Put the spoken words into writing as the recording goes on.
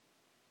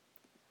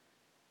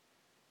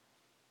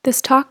This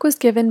talk was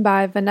given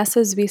by Vanessa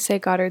Zuisei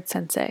Goddard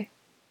Sensei.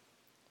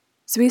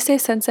 Zuisei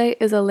Sensei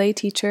is a lay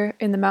teacher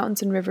in the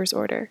Mountains and Rivers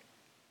Order.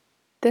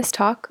 This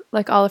talk,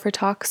 like all of her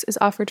talks, is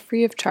offered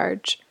free of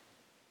charge.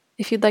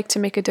 If you'd like to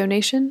make a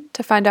donation,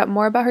 to find out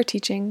more about her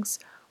teachings,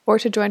 or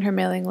to join her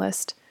mailing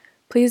list,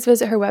 please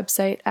visit her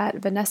website at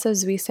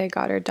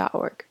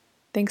vanessazuiseigoddard.org.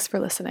 Thanks for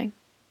listening.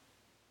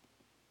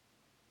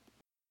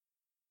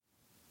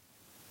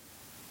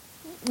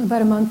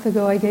 About a month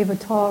ago, I gave a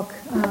talk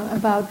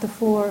about the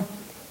four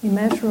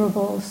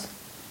immeasurables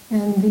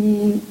and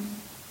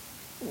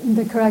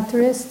the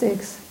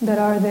characteristics that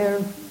are their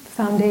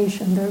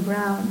foundation, their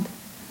ground.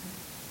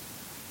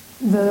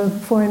 The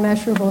four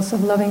immeasurables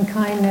of loving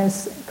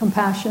kindness,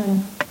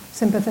 compassion,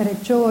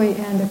 sympathetic joy,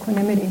 and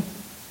equanimity.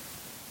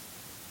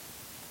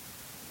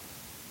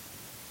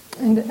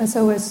 And as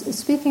I was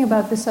speaking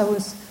about this, I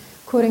was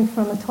quoting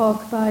from a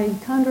talk by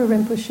Khandro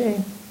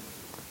Rinpoche.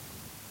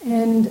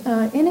 And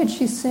in it,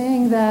 she's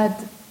saying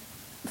that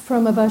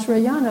from a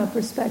Vajrayana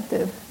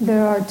perspective,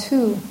 there are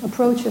two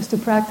approaches to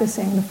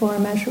practicing the four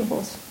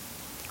immeasurables,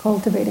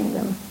 cultivating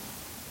them.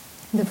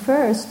 The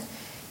first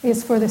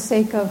is for the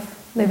sake of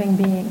living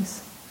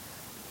beings,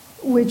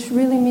 which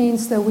really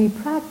means that we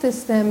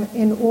practice them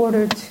in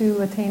order to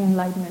attain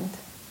enlightenment,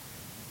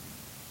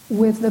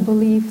 with the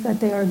belief that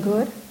they are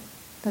good,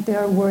 that they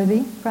are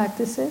worthy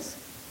practices,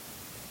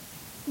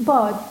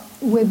 but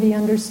with the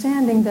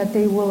understanding that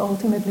they will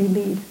ultimately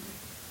lead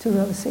to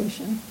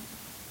realization.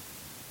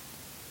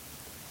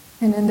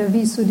 And in the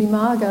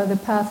Visuddhimagga, the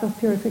path of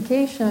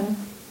purification,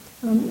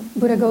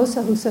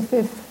 Buddhaghosa, who's a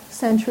 5th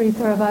century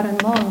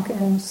Theravadan monk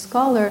and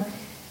scholar,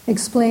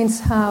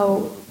 explains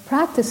how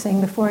practicing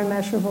the four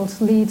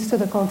immeasurables leads to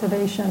the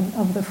cultivation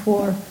of the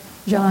four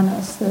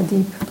jhanas, the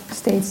deep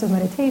states of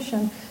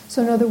meditation.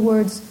 So in other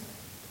words,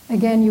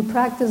 again, you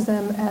practice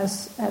them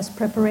as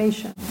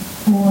preparation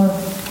for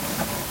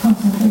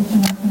concentration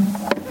of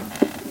insight.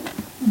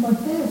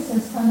 But this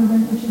is Khandro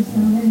Rinpoche's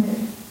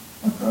limited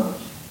approach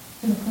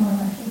to the four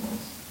immeasurables.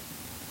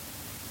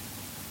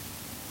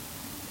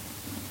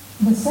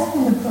 The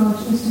second approach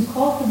is to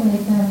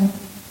cultivate them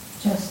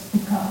just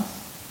because.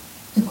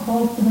 To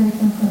cultivate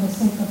them for the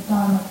sake of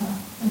dharmata,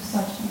 of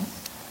suchness,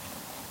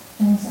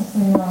 things as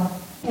they are.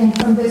 And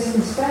from this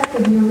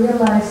perspective, you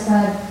realize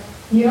that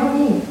you don't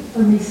need a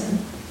reason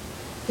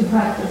to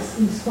practice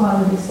these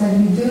qualities, that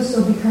you do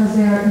so because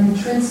they are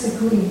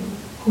intrinsically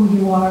who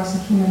you are as a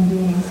human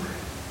being.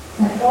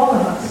 That all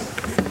of us,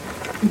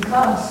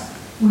 because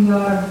we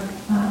are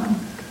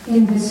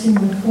in this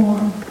human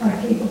form,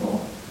 are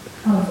capable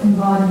of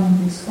embodying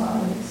these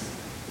qualities.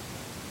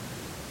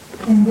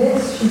 And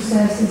this, she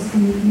says, is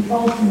the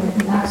ultimate,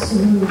 the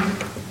absolute,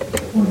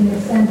 or the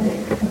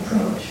authentic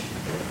approach.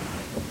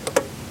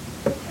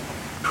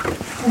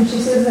 And she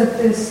says that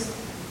this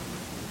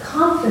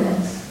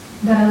confidence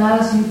that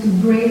allows you to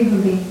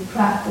bravely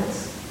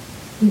practice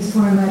these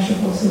four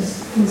immeasurables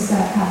is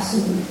that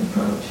absolute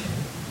approach.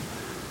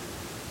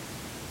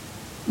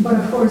 But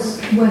of course,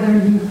 whether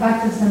you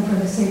practice them for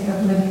the sake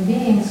of living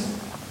beings,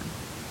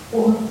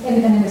 or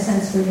in a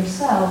sense for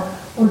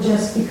yourself, or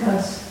just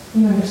because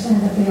you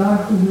understand that they are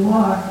who you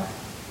are,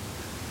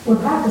 we're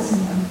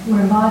practicing them,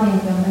 we're embodying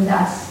them, and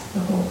that's the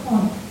whole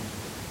point.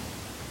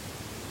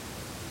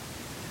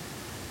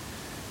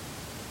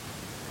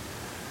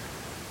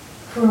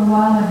 For a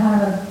while I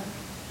had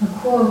a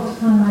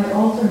quote on my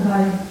altar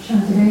by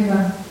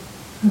Shantideva,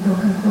 who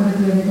Gokhan quoted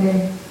the other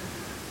day.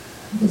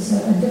 It's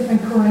a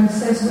different quote, and it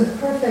says,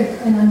 "With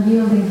perfect and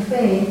unyielding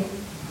faith,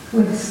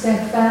 with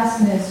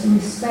steadfastness,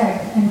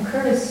 respect, and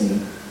courtesy,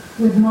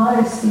 with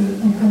modesty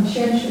and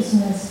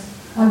conscientiousness,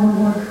 I will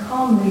work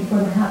calmly for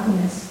the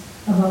happiness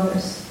of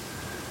others."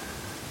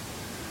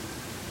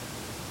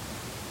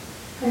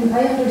 And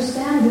I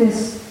understand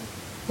this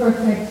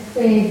perfect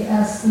faith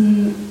as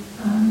the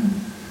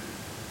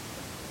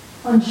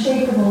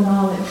unshakable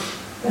knowledge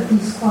that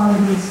these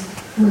qualities,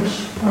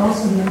 which are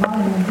also the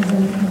embodiment of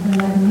the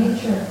living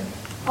nature,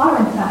 are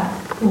in fact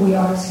who we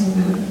are as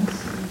human beings.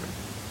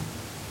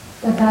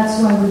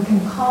 That's why we can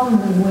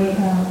calmly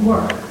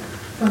work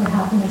for the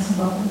happiness of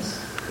others.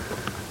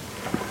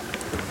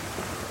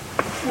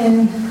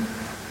 And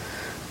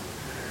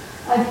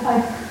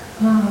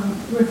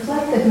I've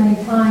reflected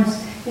many times,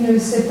 you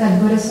said that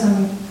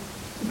Buddhism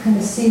kind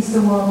of sees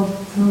the world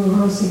through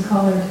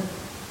rosy-colored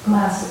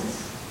glasses.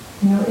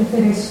 If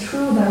it is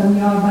true that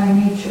we are by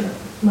nature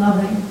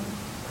loving,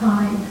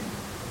 kind,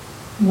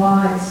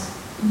 wise,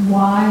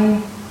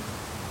 why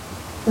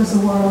does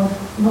the world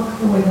look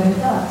the way that it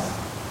does?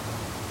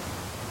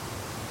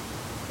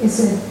 Is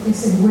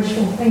it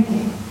wishful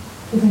thinking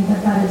to think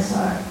that is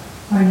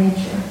our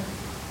nature?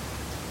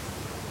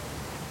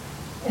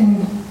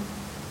 And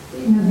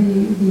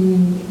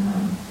the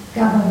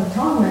Gaba of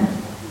Atonement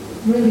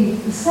really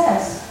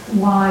says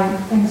why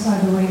things are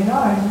the way they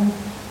are.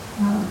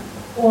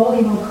 All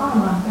evil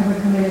karma ever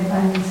committed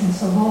by me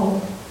since of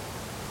old,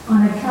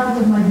 on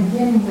account of my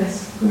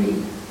beginningless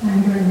greed,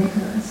 anger, and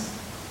ignorance.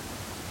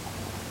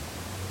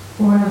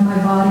 Born of my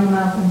body,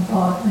 mouth, and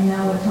thought, I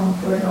now atone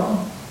for it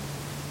all.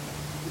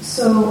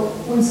 So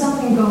when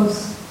something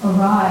goes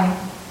awry,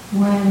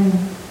 when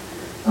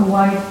a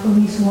white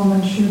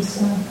policewoman shoots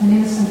an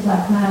innocent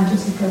black man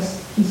just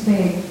because he's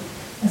big,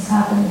 as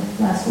happened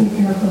last week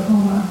in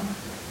Oklahoma,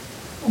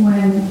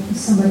 when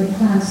somebody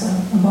plants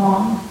a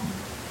bomb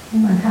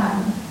in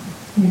Manhattan,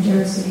 New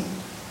Jersey,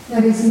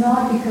 that is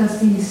not because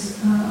these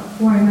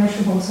four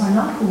immeasurables are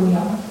not who we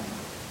are,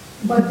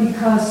 but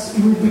because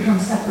we've become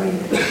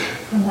separated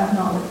from that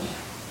knowledge.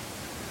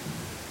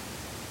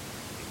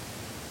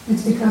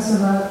 It's because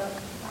of a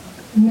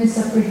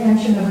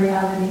misapprehension of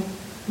reality,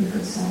 you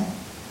could say,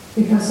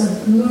 because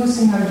of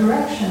losing our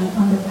direction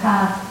on the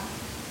path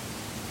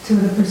to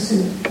the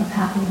pursuit of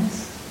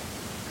happiness.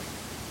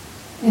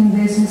 And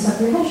this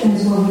misapprehension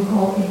is what we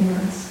call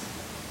ignorance,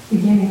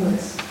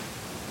 beginningless,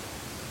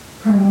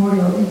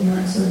 primordial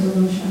ignorance or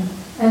delusion.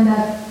 And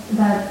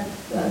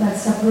that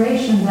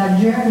separation, that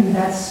journey,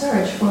 that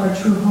search for our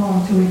true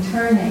home, to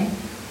returning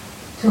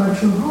to our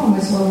true home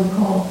is what we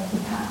call the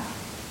path.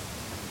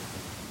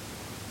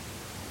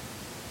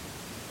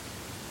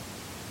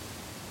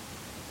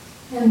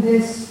 And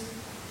this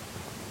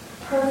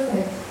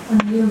perfect,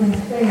 unyielding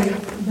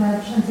faith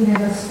that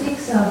Shantideva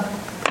speaks of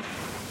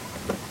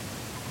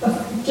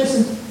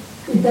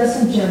it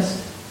doesn't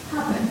just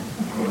happen,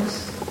 of course.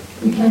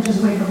 You can't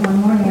just wake up one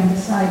morning and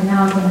decide,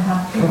 now I'm going to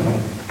have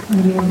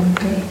unyielding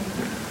faith.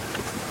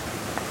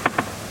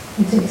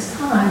 It takes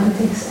time, it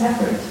takes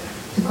effort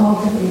to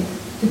cultivate,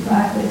 to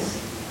practice.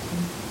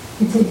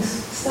 It takes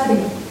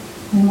study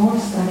and more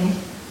study.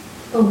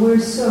 But we're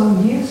so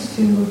used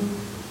to,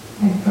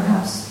 and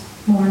perhaps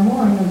more and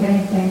more,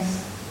 getting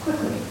things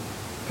quickly,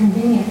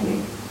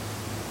 conveniently,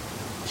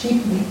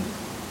 cheaply.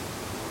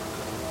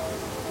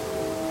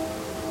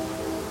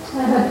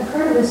 I had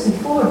heard of this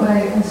before, but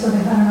I sort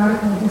of had an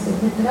article, I guess I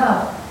picked it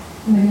up,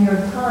 in the New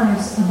York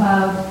Times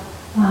about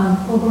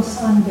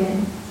Ogosan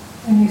Bin,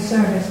 a new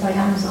service by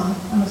Amazon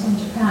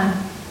Japan,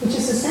 which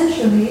is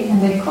essentially,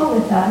 and they call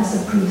it that,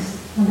 as a priest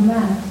on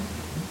demand.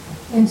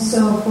 And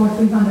so for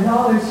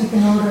 $300, you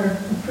can order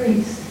a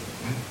priest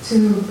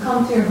to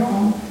come to your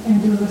home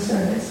and do the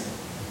service,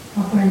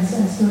 or for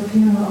instance, do a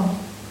funeral.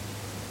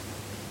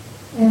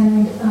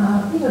 And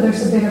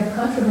there's a bit of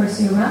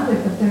controversy around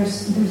it, but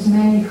there's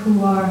many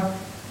who are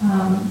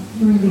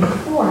really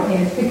for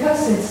it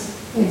because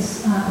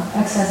it's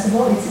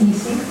accessible, it's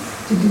easy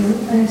to do,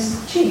 and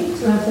it's cheap.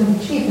 It's relatively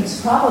cheap. It's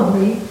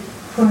probably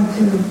going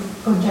to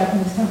put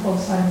Japanese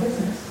temples out of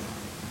business.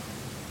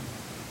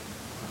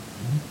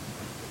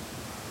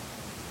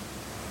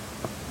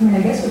 I mean,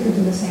 I guess we could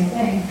do the same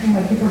thing.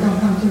 When people don't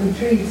come to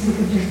retreats, you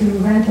could just do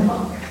rent a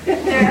monk.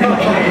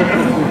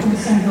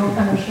 Some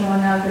Gopanish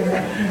run out with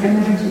an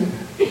energy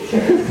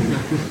trip.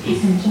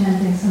 Some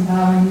chanting, some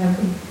bowing,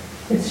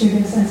 if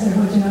student sensor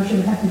Hojinoshu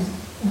would have to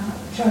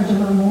charge a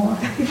little more.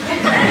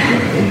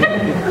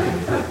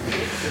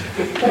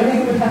 But I think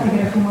we would have to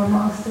get a few more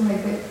monks to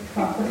make it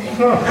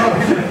profitable.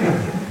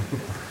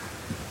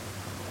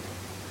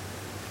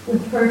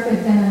 With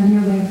perfect and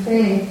unyielding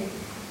faith,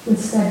 with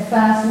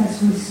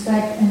steadfastness,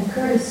 respect, and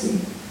courtesy,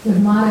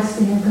 with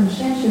modesty and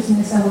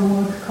conscientiousness, I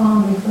will work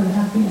calmly for the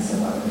happiness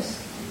of others.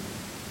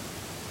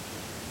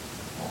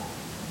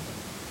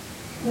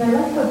 And I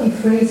like how he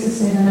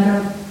phrases it, and I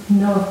don't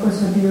know, of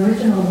course, what the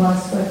original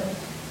was, but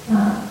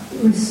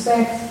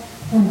respect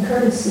and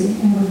courtesy,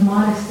 and with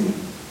modesty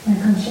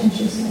and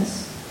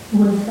conscientiousness,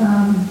 with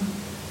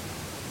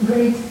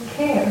great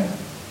care,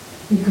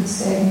 you could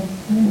say,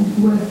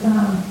 and with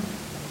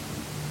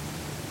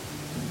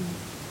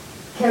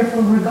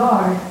careful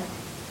regard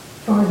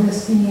for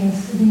these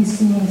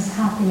beings'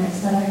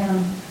 happiness that I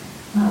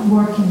am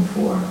working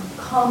for,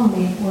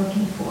 calmly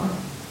working for.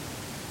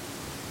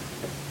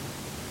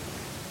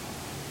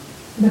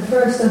 The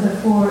first of the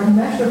four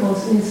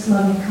immeasurables is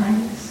loving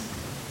kindness,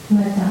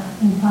 metta,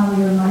 in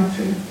Pali or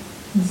Maitri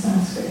in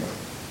Sanskrit.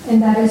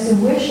 And that is the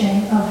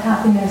wishing of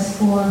happiness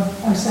for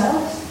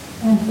ourselves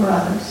and for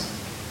others.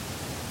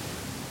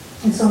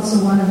 It's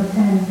also one of the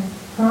 10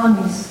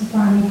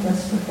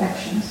 paramitas,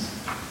 perfections.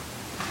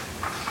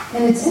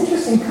 And it's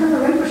interesting, Kanda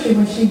Rinpoche,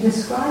 when she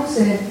describes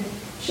it,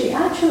 she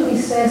actually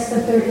says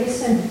that there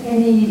isn't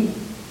any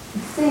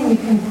thing you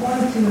can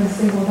point to and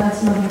say, well,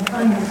 that's loving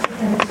kindness, but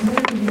that it's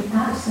really the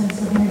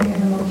absence of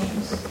negative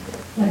emotions,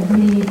 like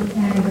greed,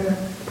 anger,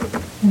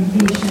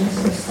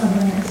 impatience, or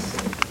stubbornness.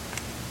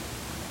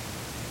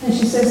 And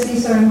she says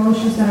these are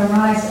emotions that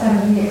arise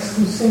out of the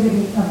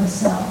exclusivity of the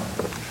self.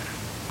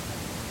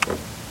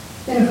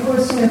 And of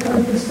course, from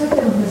the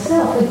perspective of the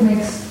self, it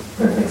makes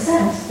perfect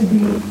sense to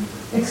be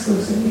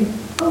exclusively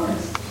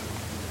focused.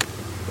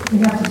 We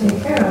have to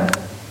take care of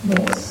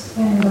this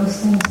and those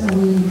things that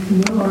we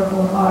feel or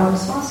are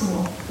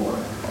responsible for.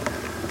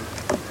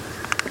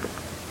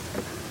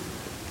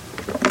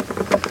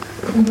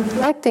 And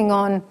reflecting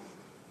on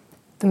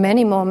the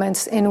many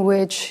moments in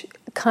which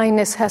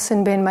kindness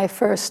hasn't been my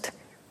first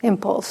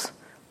impulse,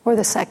 or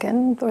the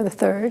second, or the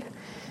third,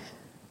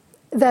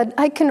 that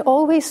I can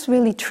always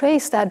really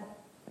trace that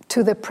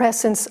to the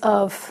presence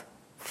of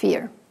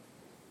fear.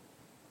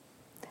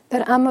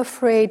 That I'm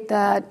afraid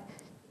that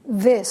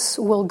this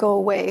will go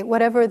away,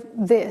 whatever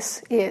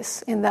this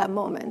is in that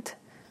moment.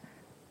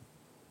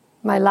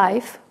 My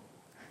life,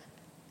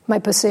 my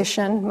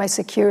position, my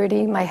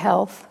security, my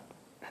health.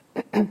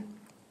 I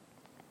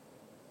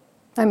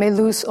may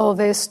lose all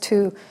this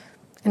to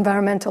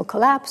environmental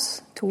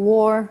collapse, to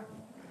war.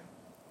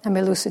 I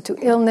may lose it to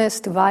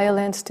illness, to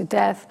violence, to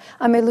death.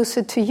 I may lose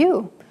it to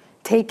you,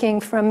 taking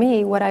from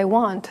me what I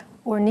want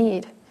or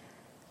need.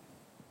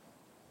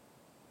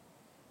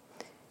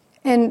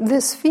 And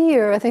this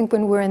fear, I think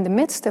when we're in the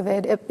midst of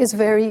it, is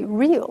very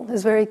real,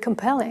 is very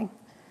compelling.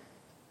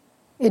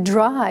 It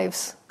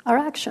drives our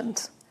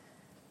actions.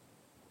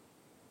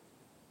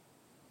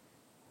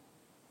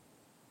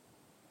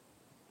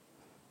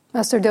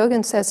 Master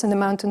Dogen says in the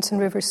Mountains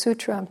and Rivers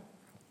Sutra,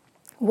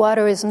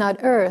 water is not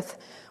earth,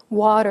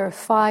 water,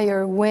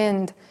 fire,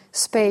 wind,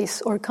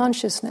 space, or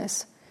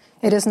consciousness.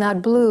 It is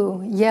not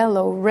blue,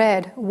 yellow,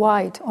 red,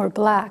 white, or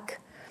black.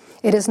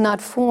 It is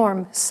not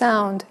form,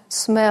 sound,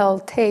 smell,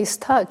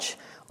 taste, touch,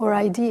 or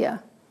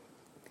idea.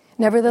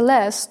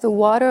 Nevertheless, the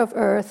water of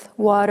earth,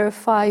 water,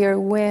 fire,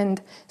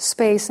 wind,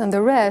 space, and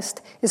the rest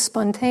is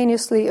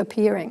spontaneously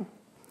appearing.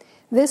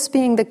 This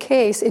being the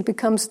case, it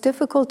becomes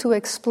difficult to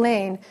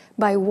explain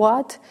by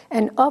what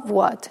and of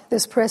what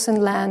this present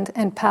land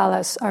and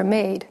palace are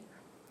made.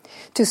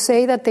 To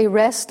say that they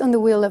rest on the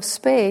wheel of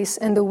space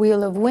and the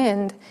wheel of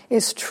wind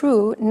is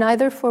true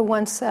neither for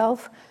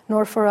oneself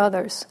nor for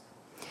others.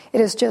 It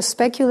is just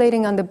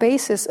speculating on the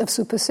basis of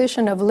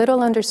supposition of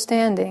little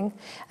understanding,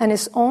 and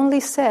is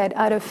only said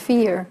out of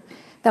fear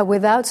that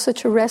without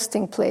such a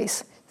resting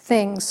place,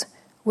 things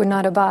would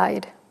not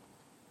abide.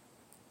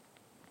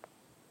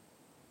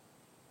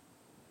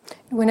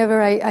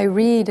 Whenever I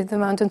read the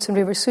Mountains and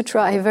Rivers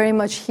Sutra, I very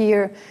much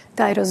hear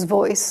Daido's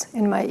voice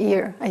in my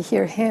ear. I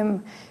hear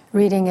him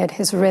reading it,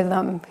 his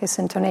rhythm, his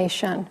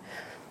intonation.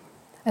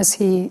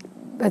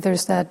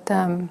 There's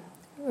that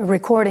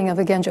recording of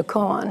the Genjo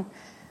Koan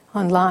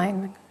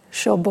online,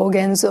 Shobo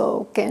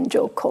Genzo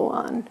Genjo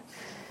Koan.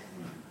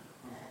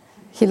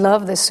 He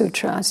loved the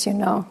sutra, as you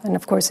know, and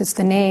of course it's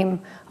the name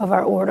of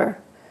our order.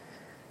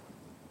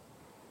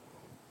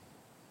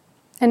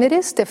 And it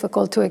is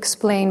difficult to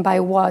explain by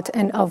what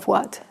and of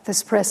what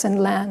this present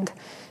land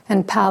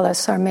and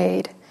palace are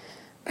made.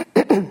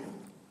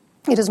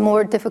 It is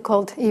more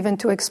difficult even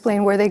to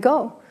explain where they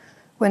go,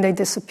 when they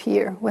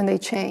disappear, when they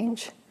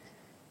change.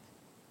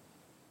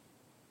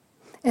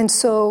 And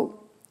so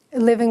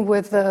living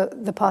with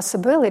the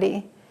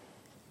possibility,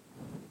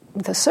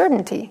 the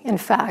certainty, in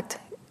fact,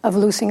 of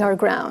losing our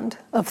ground,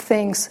 of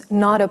things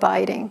not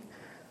abiding,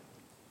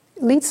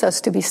 leads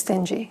us to be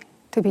stingy,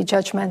 to be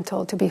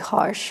judgmental, to be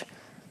harsh,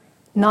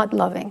 not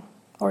loving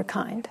or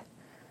kind.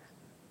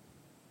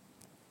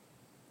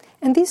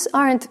 And these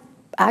aren't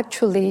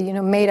actually,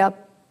 made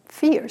up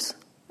fears.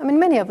 I mean,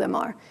 many of them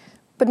are,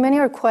 but many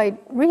are quite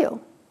real.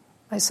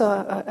 I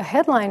saw a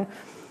headline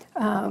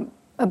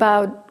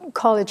about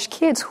college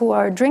kids who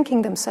are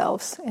drinking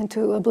themselves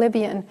into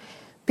oblivion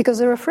because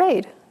they're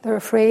afraid. They're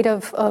afraid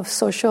of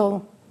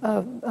social,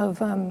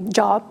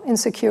 job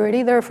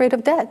insecurity. They're afraid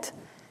of debt.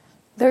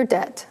 Their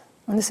debt.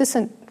 And this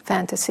isn't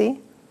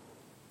fantasy.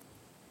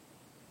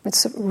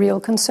 It's a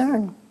real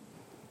concern.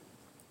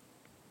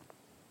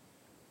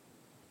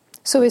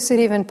 So is it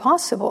even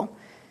possible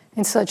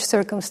in such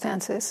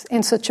circumstances,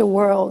 in such a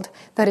world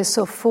that is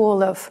so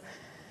full of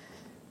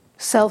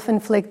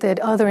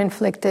self-inflicted,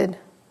 other-inflicted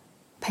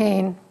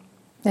pain,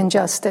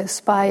 injustice,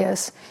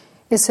 bias,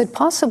 is it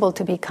possible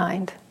to be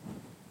kind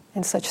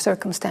in such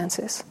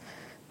circumstances,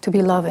 to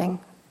be loving?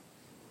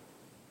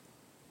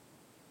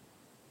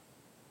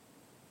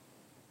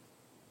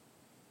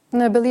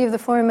 And I believe the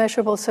Four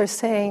Immeasurables are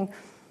saying,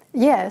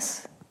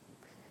 yes,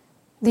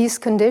 these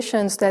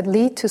conditions that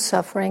lead to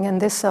suffering,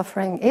 and this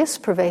suffering is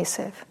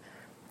pervasive,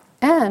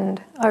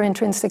 and our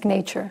intrinsic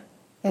nature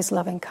is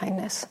loving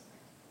kindness.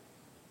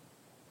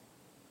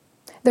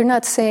 They're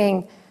not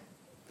saying,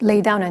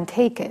 lay down and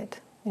take it.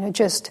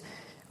 Just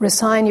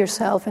resign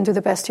yourself and do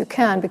the best you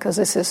can because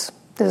this is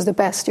the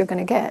best you're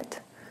going to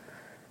get.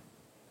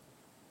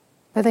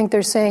 I think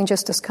they're saying,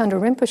 just as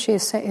Khandro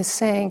Rinpoche is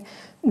saying,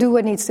 do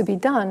what needs to be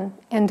done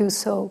and do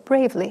so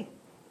bravely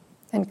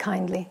and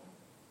kindly.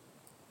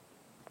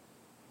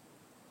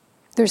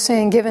 They're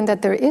saying, given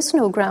that there is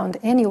no ground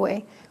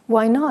anyway,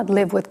 why not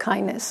live with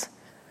kindness,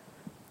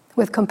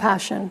 with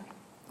compassion,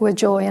 with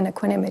joy and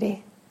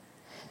equanimity?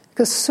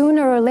 Because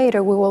sooner or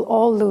later we will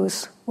all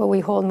lose what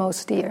we hold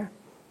most dear.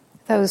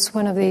 That was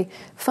one of the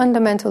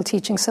fundamental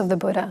teachings of the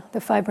Buddha,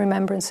 the 5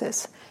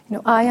 remembrances.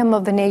 I am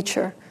of the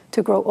nature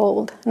to grow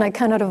old, and I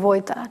cannot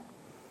avoid that.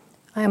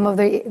 I am of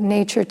the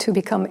nature to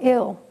become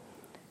ill.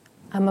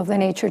 I'm of the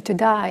nature to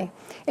die.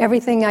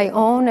 Everything I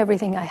own,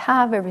 everything I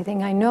have,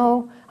 everything I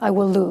know, I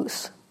will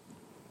lose.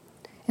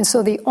 And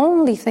so the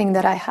only thing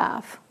that I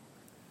have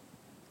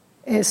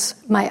is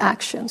my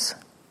actions.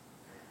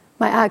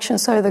 My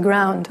actions are the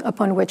ground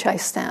upon which I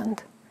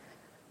stand.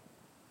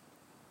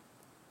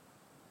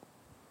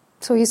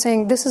 So he's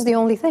saying this is the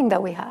only thing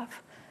that we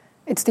have.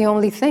 It's the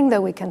only thing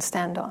that we can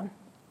stand on.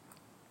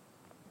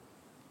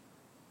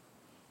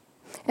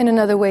 And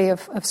another way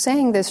of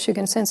saying this,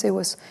 Shugen Sensei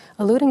was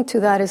alluding to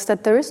that, is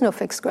that there is no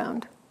fixed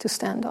ground to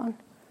stand on.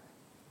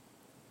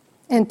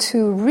 And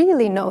to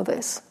really know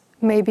this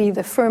may be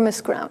the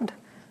firmest ground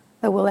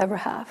that we'll ever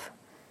have.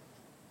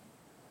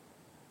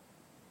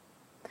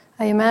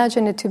 I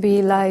imagine it to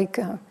be like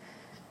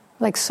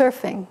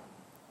surfing,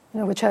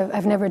 which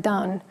I've never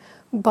done.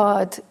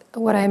 But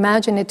what I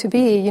imagine it to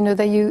be,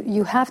 that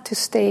you have to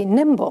stay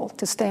nimble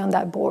to stay on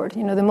that board.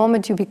 The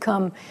moment you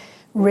become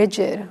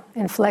rigid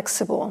and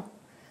flexible,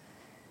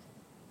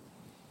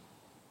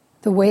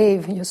 the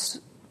wave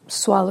just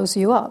swallows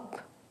you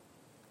up.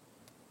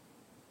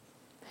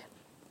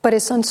 But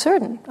it's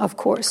uncertain, of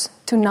course,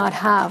 to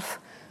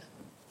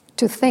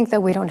think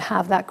that we don't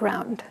have that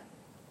ground.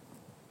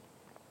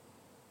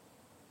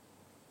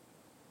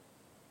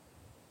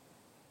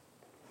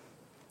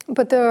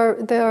 But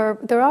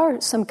there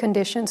are some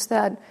conditions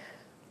that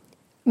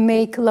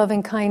make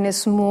loving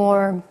kindness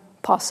more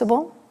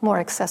possible, more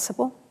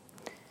accessible.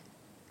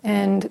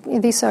 And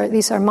these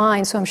are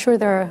mine, so I'm sure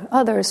there are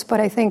others, but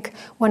I think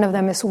one of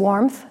them is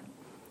warmth,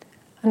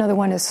 another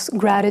one is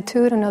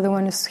gratitude, another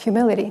one is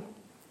humility.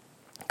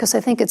 Because I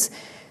think it's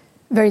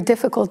very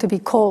difficult to be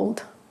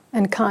cold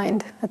and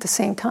kind at the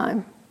same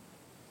time,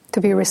 to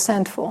be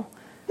resentful,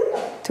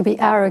 to be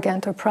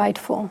arrogant or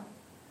prideful,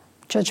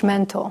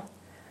 judgmental,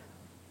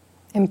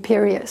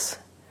 imperious.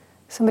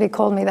 Somebody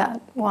called me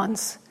that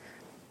once,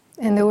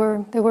 and they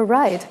were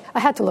right. I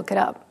had to look it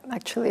up,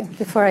 actually,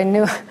 before I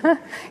knew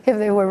if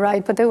they were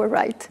right, but they were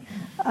right.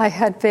 I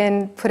had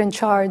been put in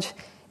charge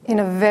in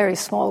a very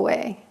small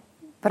way,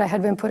 but I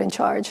had been put in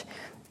charge,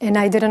 and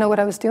I didn't know what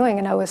I was doing,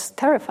 and I was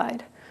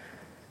terrified,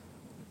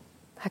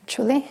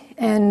 actually,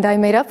 and I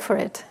made up for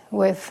it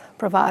with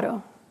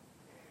bravado,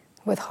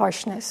 with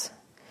harshness.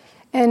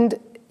 And,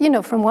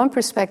 from one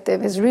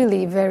perspective, it's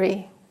really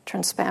very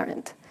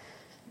transparent.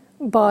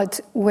 But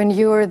when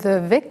you're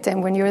the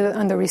victim, when you're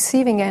on the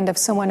receiving end of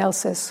someone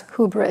else's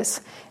hubris,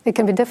 it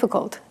can be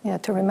difficult,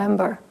 to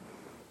remember.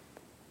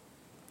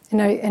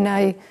 And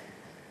I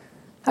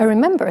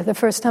remember the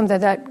first time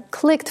that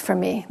clicked for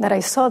me, that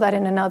I saw that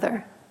in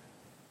another.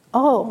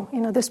 Oh,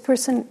 this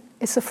person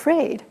is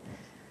afraid.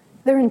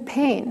 They're in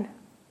pain.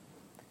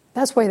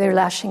 That's why they're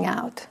lashing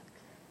out.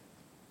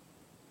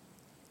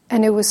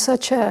 And it was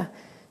such a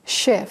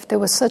shift, it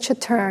was such a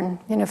turn,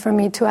 for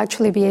me to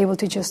actually be able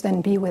to just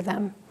then be with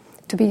them,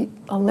 to be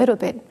a little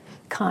bit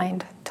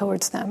kind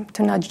towards them,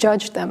 to not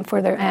judge them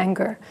for their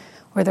anger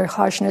or their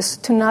harshness,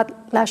 to not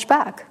lash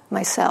back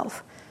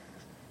myself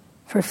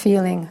for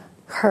feeling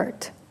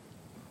hurt.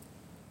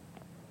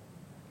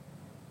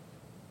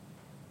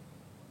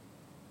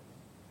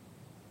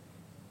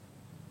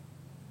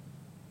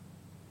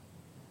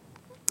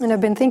 And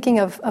I've been thinking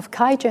of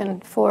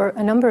Kaijin for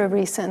a number of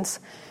reasons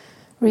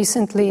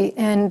recently.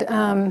 And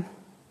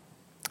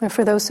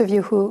for those of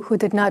you who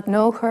did not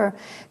know her,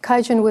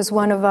 Kaijin was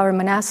one of our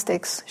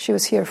monastics. She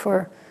was here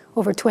for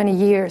over 20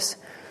 years.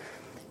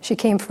 She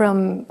came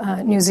from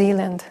New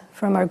Zealand,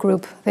 from our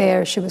group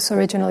there. She was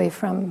originally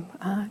from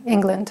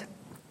England.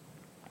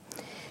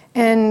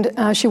 And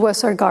she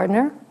was our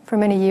gardener for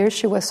many years.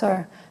 She was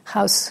our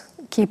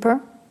housekeeping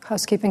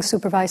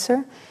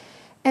supervisor.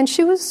 And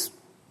she was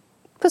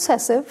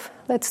possessive,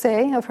 let's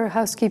say, of her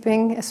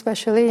housekeeping,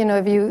 especially.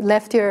 If you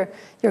left your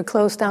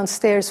clothes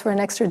downstairs for an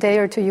extra day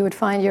or two, you would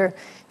find your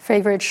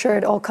favorite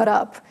shirt all cut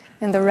up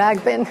in the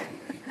rag bin.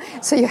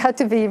 So you had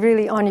to be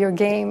really on your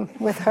game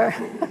with her.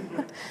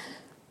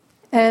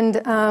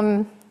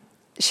 And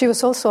she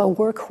was also a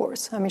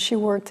workhorse. She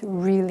worked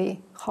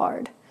really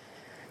hard.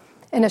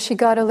 And as she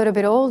got a little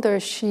bit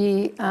older,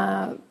 she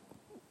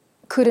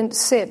couldn't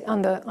sit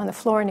on the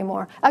floor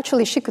anymore.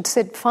 Actually, she could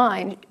sit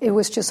fine. It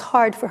was just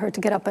hard for her to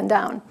get up and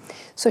down.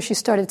 So she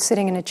started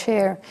sitting in a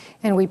chair,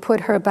 and we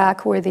put her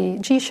back where the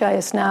Jisha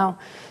is now,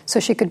 so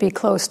she could be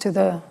close to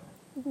the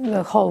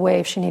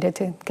hallway if she needed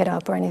to get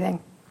up or anything.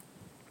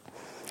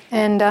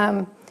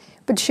 And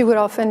but she would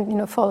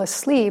often, fall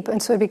asleep,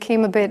 and so it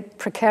became a bit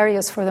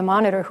precarious for the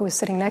monitor who was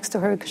sitting next to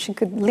her, because she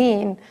could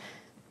lean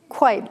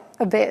quite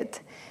a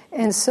bit.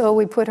 And so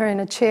we put her in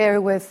a chair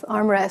with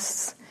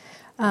armrests.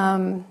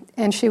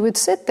 And she would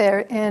sit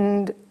there,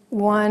 and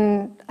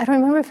I don't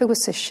remember if it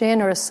was a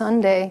Shin or a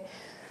Sunday,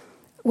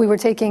 we were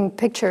taking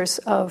pictures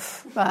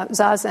of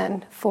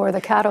Zazen for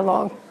the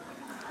catalog.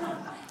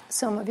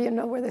 Some of you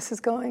know where this is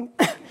going.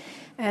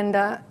 And,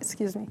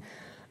 excuse me.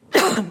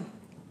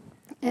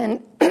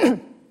 And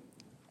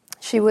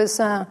she was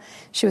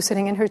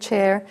sitting in her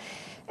chair,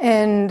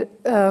 and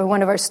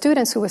one of our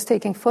students who was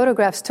taking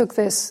photographs took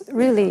this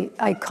really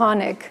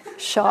iconic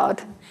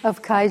shot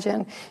of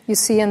Kaijin. You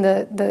see in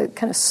the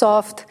kind of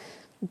soft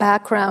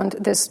background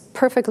this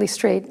perfectly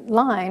straight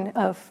line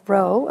of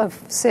row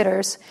of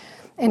sitters,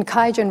 and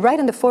Kaijin right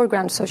in the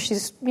foreground, so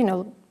she's,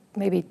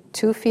 maybe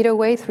 2 feet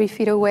away, 3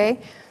 feet away,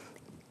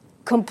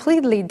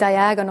 completely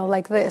diagonal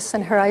like this,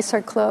 and her eyes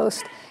are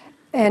closed,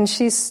 and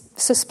she's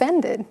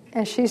suspended,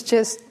 and she's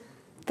just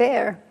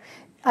there,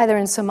 either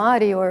in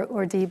samadhi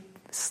or deep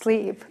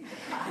sleep.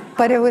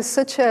 But it was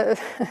such a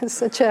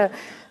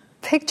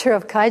picture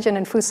of Kaijin,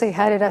 and Fusei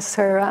had it as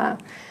her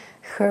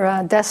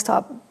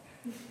desktop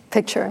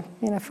picture,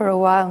 for a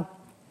while.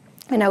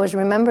 And I was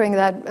remembering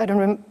that. I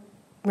don't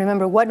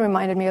remember what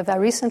reminded me of that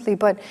recently,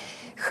 but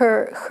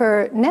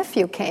her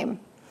nephew came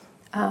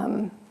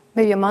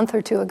maybe a month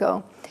or two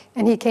ago,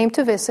 and he came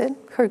to visit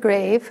her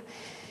grave,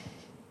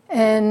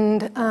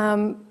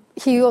 and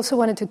he also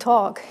wanted to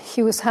talk.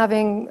 He was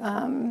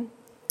having,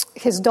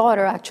 his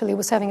daughter actually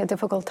was having a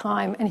difficult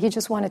time, and he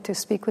just wanted to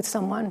speak with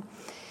someone.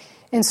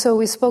 And so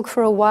we spoke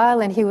for a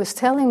while, and he was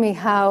telling me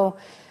how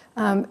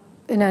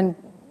in a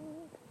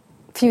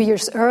few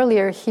years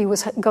earlier he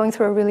was going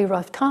through a really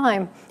rough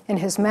time in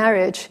his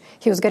marriage.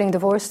 He was getting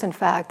divorced, in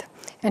fact.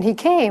 And he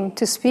came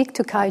to speak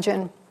to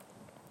Kaijin,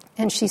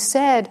 and she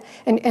said,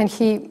 and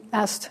he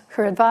asked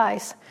her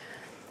advice.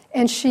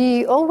 And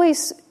she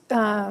always,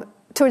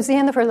 towards the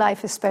end of her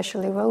life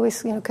especially,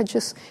 always could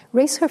just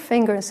raise her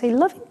finger and say,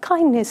 loving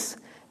kindness.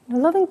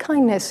 Loving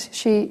kindness,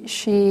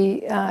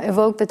 she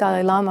evoked the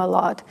Dalai Lama a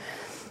lot.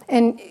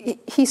 And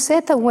he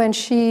said that when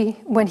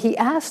he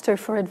asked her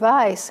for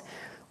advice,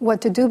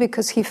 what to do,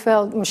 because he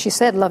felt, well, she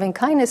said loving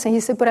kindness, and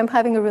he said, but I'm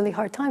having a really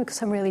hard time because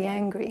I'm really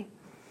angry.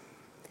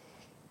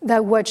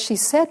 That what she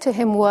said to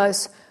him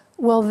was,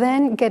 well,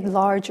 then get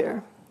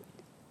larger.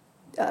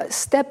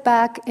 Step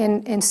back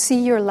and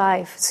see your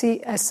life,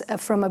 see as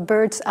from a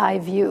bird's eye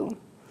view.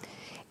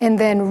 And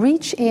then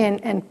reach in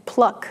and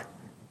pluck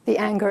the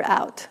anger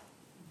out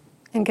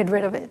and get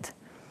rid of it.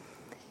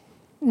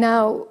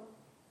 Now,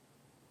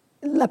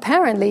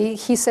 apparently,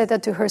 he said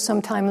that to her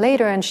sometime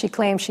later, and she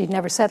claimed she'd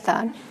never said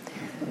that.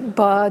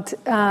 But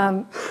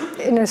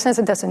in a sense,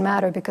 it doesn't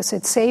matter because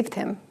it saved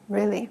him,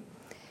 really.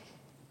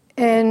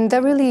 And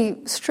that really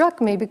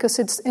struck me because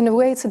in a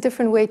way, it's a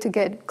different way to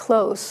get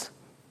close,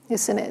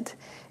 isn't it?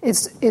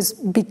 It's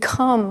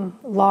become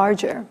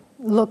larger.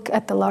 Look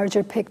at the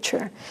larger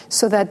picture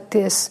so that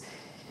this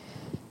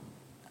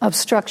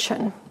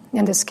obstruction,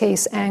 in this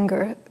case,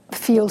 anger,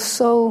 feels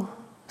so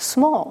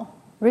small,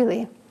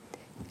 really.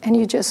 And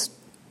you just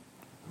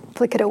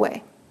flick it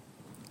away.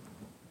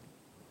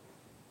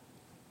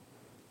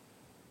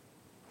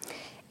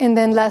 And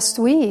then last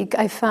week,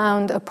 I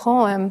found a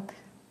poem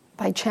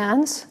by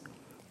chance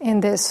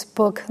in this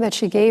book that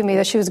she gave me,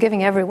 that she was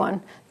giving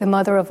everyone, The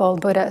Mother of All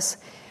Buddhas.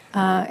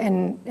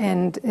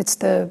 And it's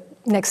the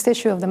next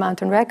issue of the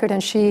Mountain Record.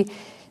 And she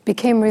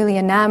became really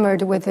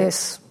enamored with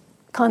this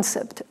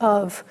concept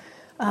of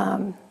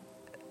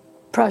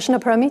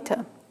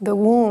Prajnaparamita, the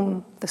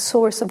womb, the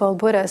source of all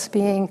Buddhas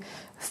being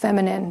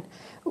feminine,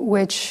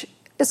 which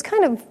is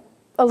kind of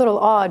a little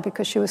odd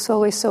because she was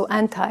always so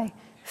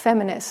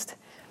anti-feminist.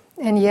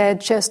 And yet,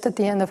 just at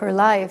the end of her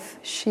life,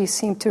 she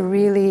seemed to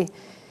really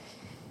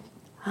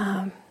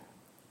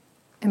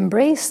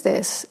embrace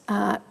this.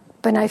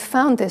 But I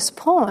found this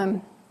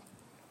poem,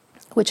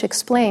 which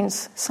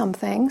explains some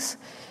things.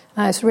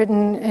 It's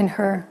written in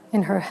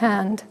her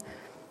hand,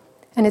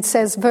 and it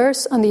says,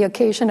 "Verse on the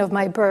occasion of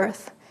my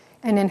birth."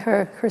 And in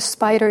her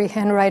spidery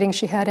handwriting,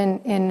 she had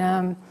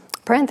in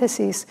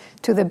parentheses,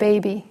 "to the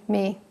baby,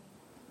 me.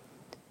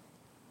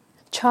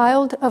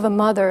 Child of a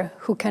mother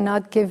who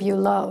cannot give you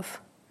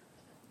love.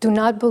 Do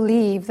not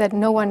believe that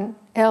no one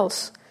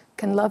else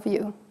can love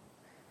you.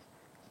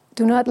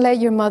 Do not let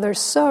your mother's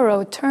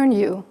sorrow turn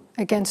you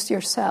against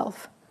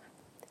yourself.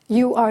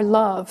 You are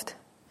loved.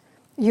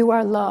 You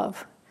are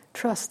love.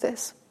 Trust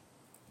this."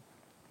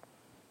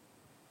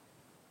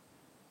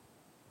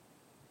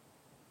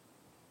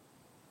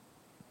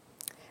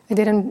 I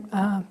didn't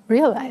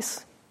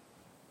realize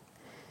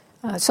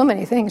so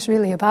many things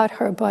really about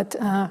her, but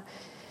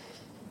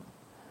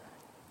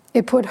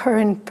it put her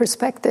in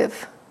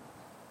perspective.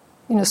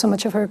 So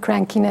much of her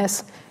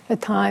crankiness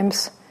at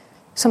times,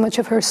 so much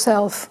of her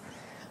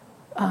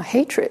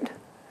self-hatred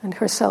and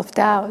her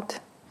self-doubt.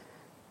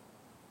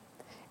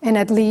 And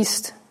at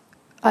least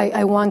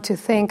I want to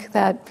think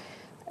that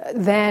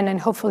then,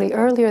 and hopefully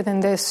earlier than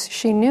this,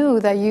 she knew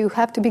that you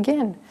have to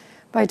begin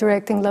by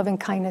directing loving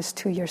kindness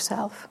to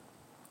yourself.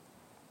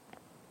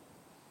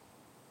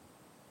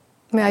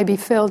 May I be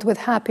filled with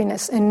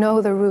happiness and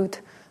know the root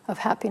of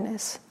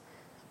happiness.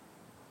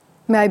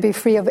 May I be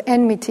free of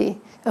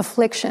enmity,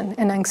 affliction,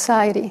 and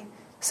anxiety,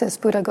 says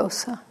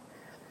Buddhaghosa.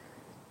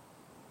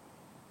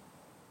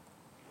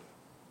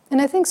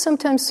 And I think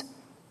sometimes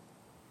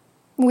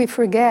we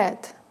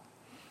forget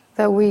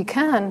that we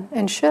can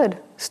and should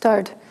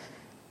start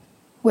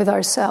with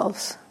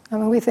ourselves. I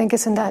mean, we think,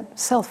 isn't that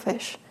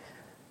selfish?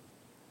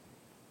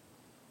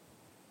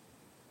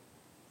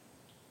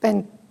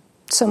 And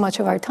so much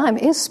of our time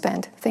is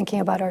spent thinking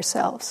about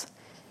ourselves.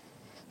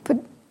 But,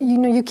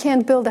 you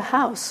can't build a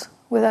house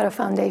without a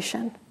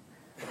foundation.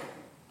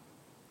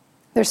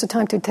 There's a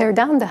time to tear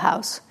down the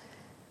house,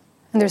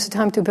 and there's a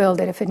time to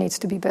build it if it needs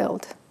to be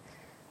built.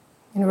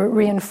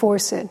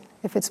 Reinforce it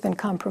if it's been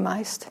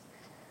compromised.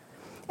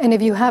 And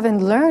if you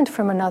haven't learned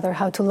from another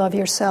how to love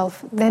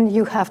yourself, then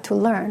you have to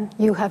learn.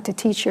 You have to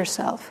teach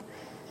yourself.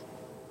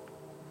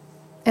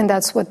 And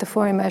that's what the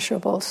Four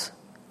Immeasurables,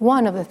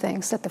 one of the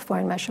things that the Four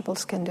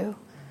Immeasurables can do.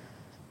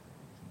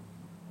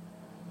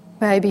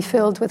 May I be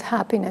filled with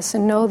happiness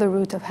and know the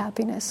root of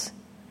happiness.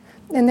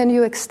 And then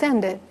you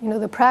extend it.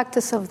 The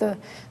practice of the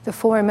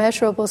four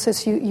immeasurables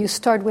is you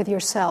start with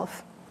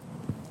yourself.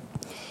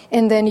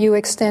 And then you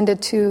extend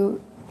it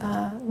to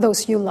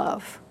those you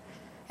love.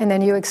 And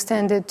then you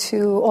extend it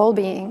to all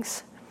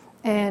beings.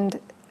 And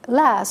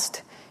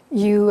last,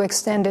 you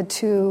extend it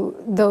to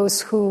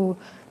those who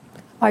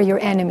are your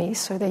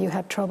enemies or that you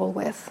have trouble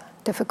with,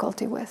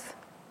 difficulty with.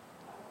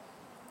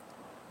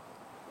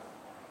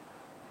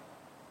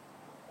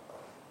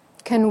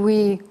 Can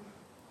we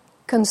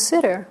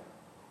consider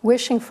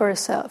wishing for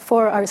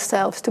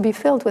ourselves to be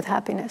filled with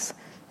happiness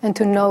and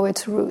to know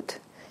its root?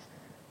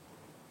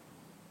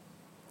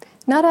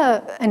 Not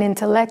an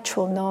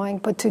intellectual knowing,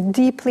 but to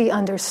deeply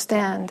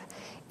understand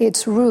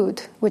its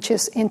root, which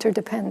is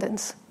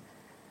interdependence.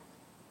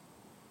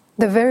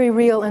 The very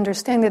real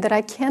understanding that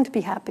I can't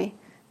be happy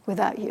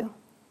without you.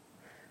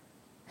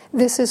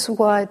 This is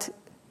what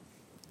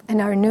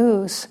in our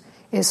news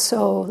is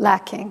so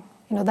lacking,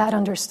 that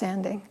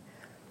understanding.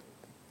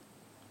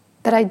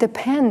 That I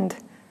depend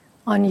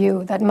on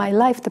you, that my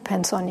life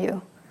depends on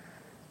you.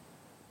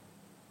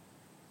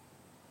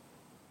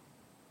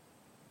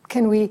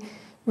 Can we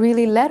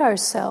really let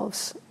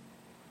ourselves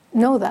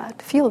know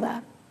that, feel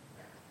that?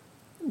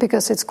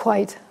 Because it's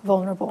quite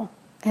vulnerable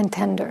and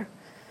tender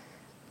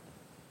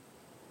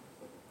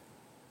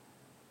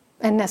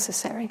and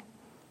necessary.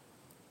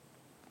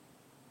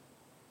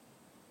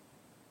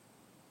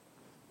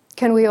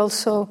 Can we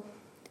also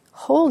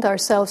hold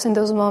ourselves in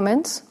those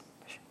moments,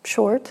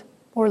 short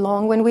or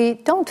long, when we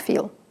don't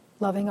feel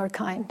loving or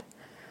kind?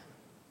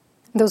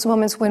 Those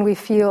moments when we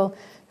feel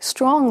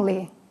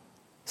strongly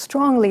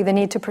the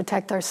need to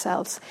protect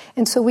ourselves.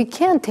 And so we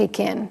can't take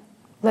in,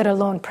 let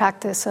alone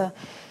practice, a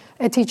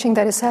teaching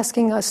that is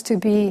asking us to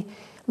be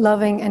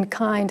loving and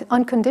kind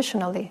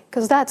unconditionally,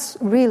 because that's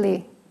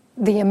really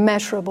the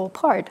immeasurable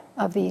part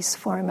of these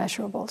four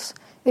immeasurables.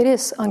 It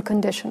is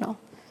unconditional.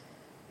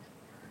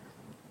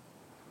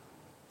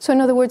 So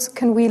in other words,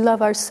 can we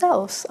love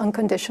ourselves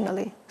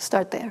unconditionally?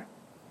 Start there.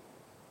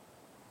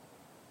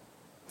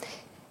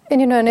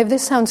 And if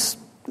this sounds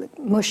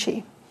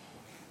mushy,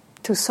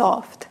 too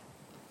soft,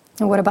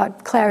 and what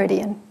about clarity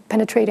and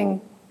penetrating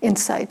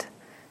insight?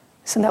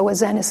 Isn't that what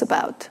Zen is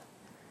about?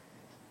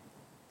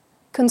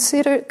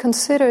 Consider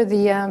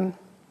the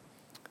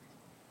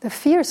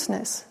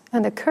fierceness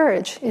and the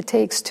courage it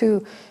takes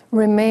to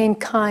remain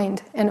kind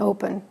and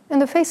open in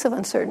the face of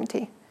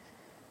uncertainty.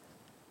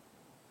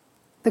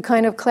 The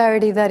kind of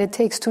clarity that it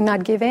takes to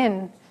not give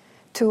in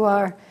to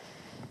our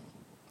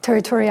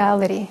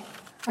territoriality,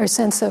 our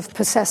sense of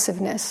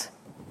possessiveness.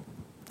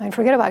 And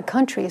forget about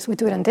countries, we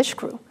do it in dish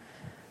crew.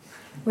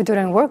 We do it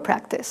in work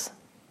practice,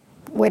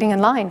 waiting in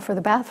line for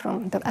the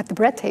bathroom at the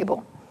bread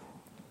table.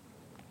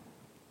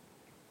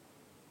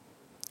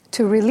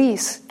 To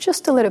release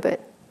just a little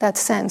bit that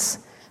sense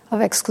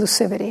of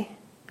exclusivity.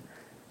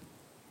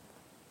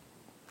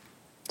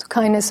 So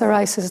kindness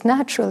arises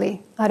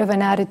naturally out of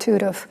an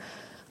attitude of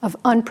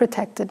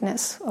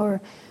unprotectedness or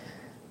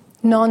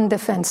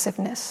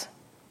non-defensiveness.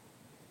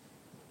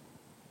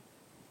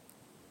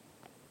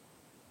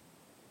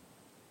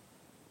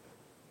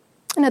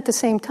 And at the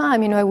same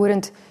time, I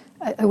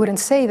wouldn't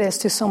say this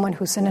to someone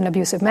who's in an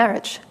abusive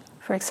marriage,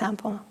 for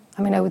example.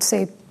 I would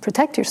say,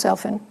 protect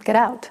yourself and get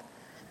out.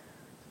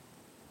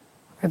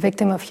 Or a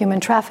victim of human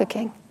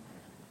trafficking,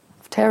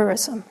 of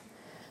terrorism.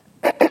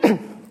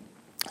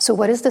 So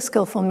what is the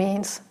skillful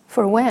means?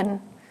 For when?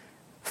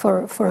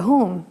 For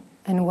whom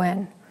and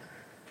when?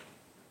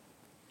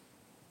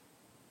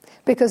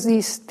 Because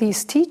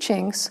these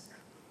teachings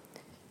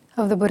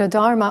of the Buddha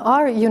Dharma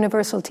are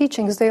universal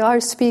teachings. They are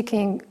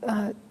speaking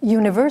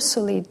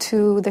universally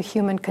to the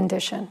human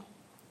condition.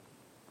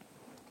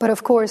 But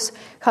of course,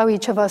 how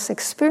each of us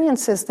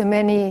experiences the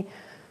many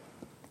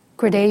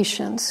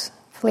gradations,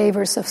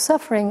 flavors of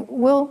suffering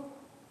will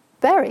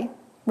vary,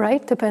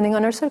 right? Depending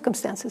on our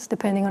circumstances,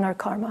 depending on our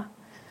karma.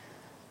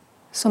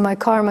 So my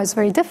karma is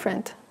very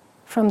different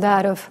from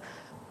that of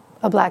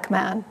a black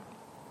man,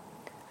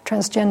 a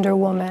transgender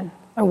woman,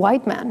 a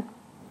white man.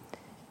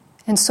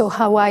 And so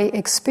how I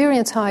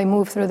experience, how I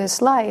move through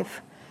this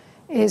life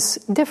is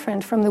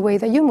different from the way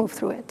that you move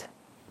through it.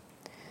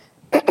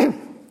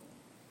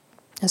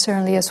 And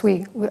certainly as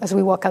we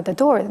walk out the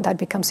door, that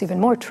becomes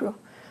even more true.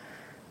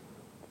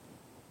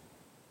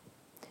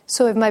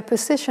 So if my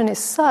position is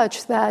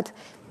such that,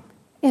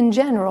 in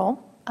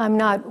general, I'm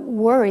not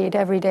worried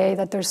every day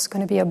that there's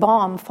going to be a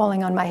bomb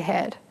falling on my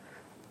head,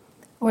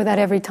 or that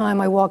every time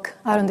I walk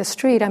out on the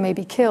street I may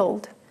be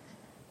killed,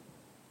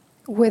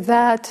 with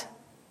that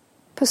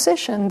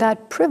position,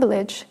 that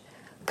privilege,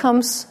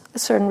 comes a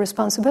certain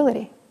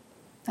responsibility,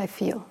 I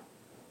feel.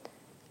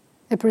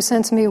 It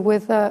presents me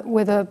with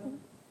an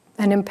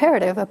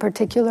imperative, a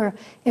particular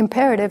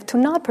imperative to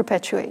not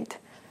perpetuate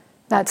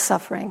that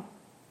suffering,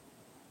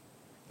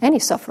 any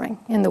suffering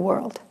in the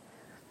world.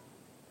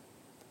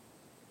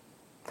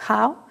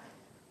 How?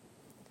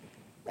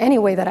 Any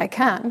way that I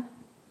can,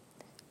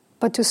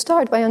 but to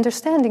start by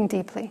understanding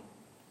deeply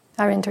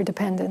our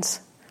interdependence.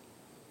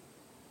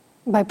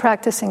 by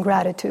practicing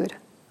gratitude,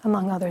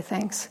 among other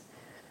things.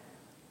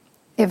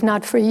 If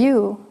not for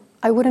you,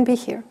 I wouldn't be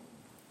here.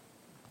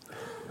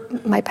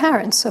 My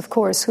parents, of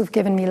course, who've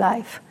given me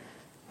life.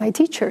 My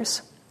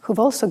teachers, who've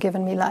also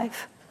given me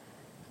life.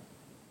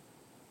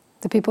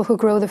 The people who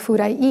grow the food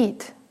I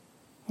eat,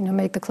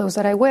 make the clothes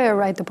that I wear,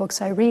 write the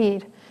books I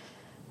read,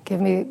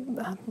 give me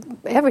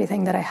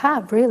everything that I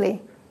have,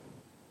 really.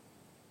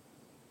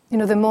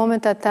 The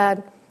moment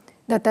that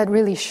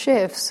really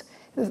shifts,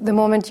 the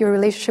moment your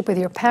relationship with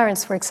your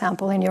parents, for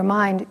example, in your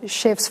mind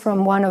shifts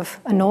from one of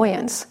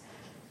annoyance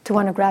to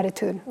one of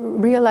gratitude,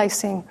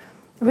 realizing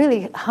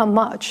really how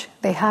much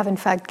they have in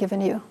fact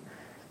given you.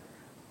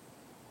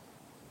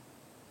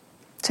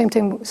 Same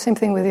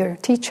thing with your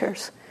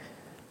teachers.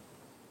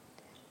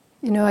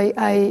 In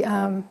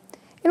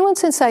one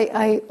sense,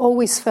 I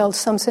always felt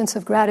some sense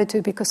of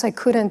gratitude because I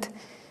couldn't,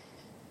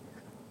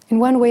 in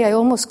one way, I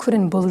almost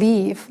couldn't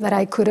believe that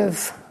I could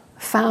have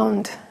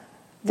found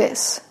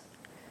this.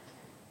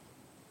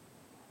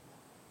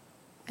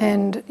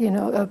 And,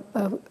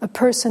 a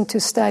person to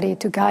study,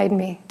 to guide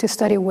me, to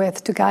study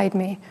with, to guide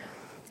me,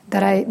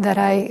 that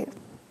I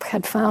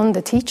had found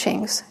the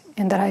teachings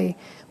and that I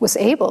was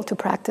able to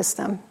practice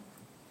them.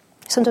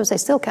 Sometimes I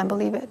still can't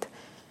believe it.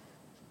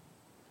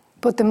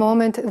 But the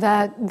moment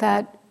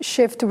that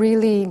shift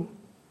really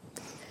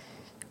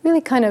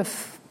kind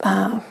of,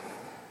 that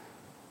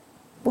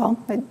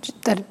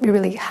it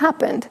really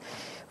happened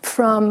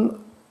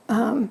from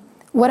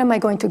what am I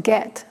going to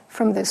get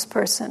from this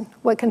person?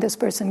 What can this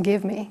person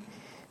give me?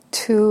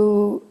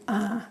 To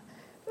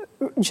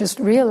just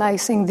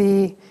realizing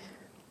the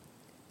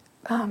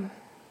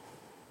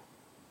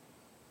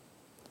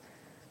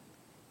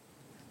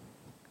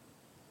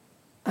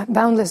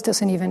boundless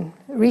doesn't even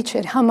reach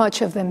it, how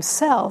much of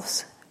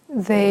themselves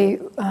they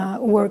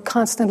were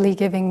constantly are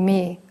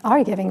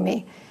giving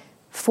me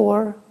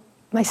for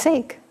my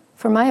sake,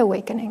 for my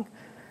awakening.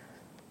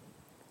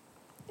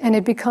 And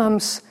it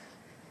becomes,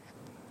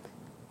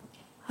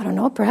 I don't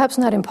know, perhaps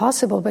not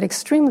impossible, but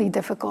extremely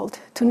difficult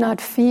to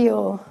not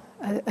feel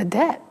a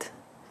debt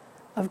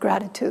of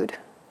gratitude,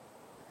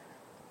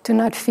 to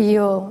not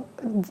feel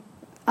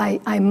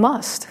I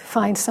must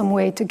find some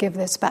way to give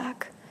this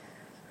back.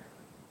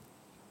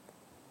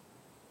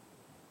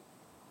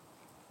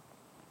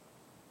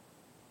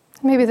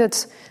 Maybe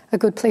that's a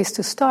good place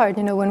to start,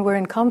 when we're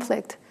in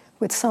conflict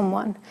with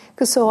someone.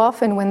 Because so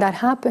often when that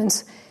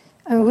happens,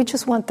 we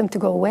just want them to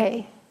go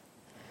away.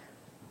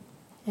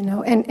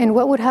 And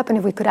what would happen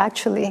if we could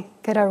actually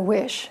get our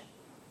wish?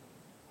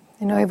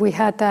 If we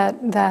had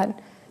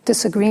that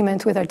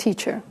disagreement with our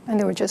teacher and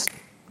they were just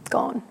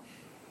gone.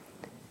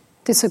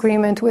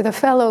 Disagreement with a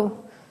fellow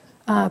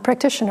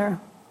practitioner,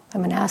 a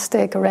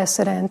monastic, a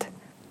resident,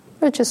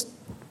 or just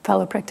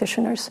fellow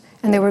practitioners,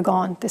 and they were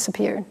gone,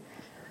 disappeared.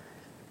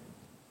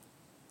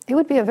 It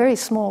would be a very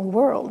small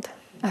world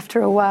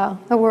after a while,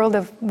 a world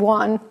of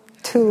 1,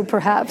 2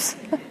 perhaps,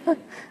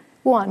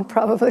 1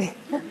 probably.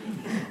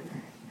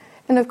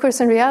 And of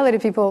course, in reality,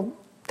 people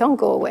don't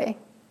go away.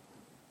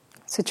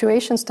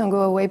 Situations don't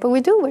go away, but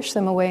we do wish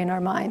them away in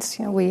our minds.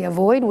 We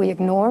avoid, we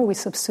ignore, we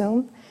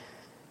subsume.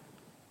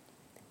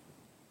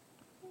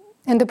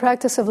 And the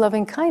practice of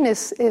loving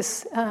kindness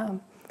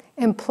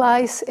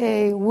implies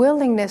a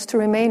willingness to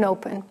remain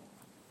open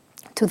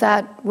to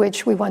that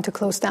which we want to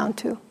close down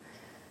to.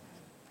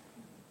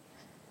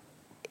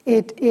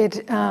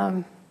 It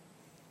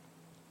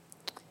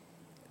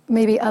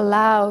maybe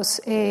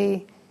allows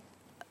a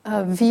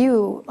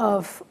view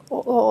of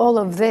all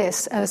of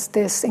this as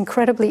this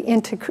incredibly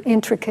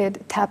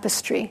intricate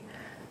tapestry.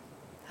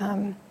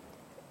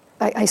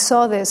 I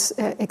saw this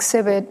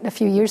exhibit a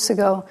few years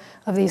ago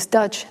of these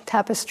Dutch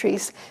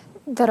tapestries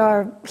that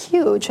are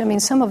huge. I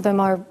mean, some of them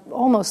are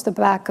almost the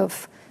back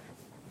of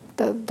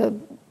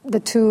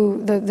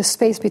the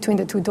space between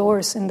the 2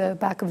 doors in the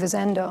back of the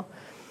zendo.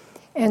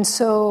 And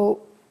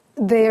so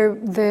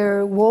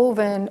they're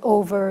woven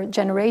over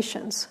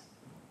generations.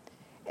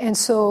 And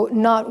so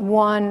not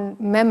one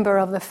member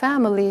of the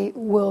family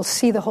will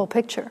see the whole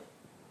picture.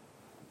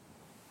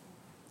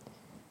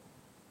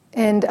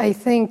 And I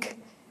think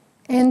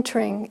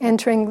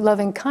entering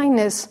loving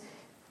kindness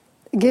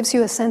gives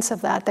you a sense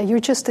of that you're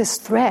just this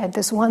thread,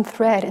 this one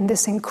thread in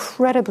this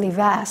incredibly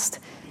vast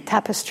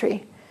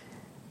tapestry.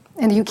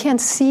 And you can't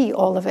see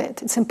all of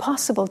it. It's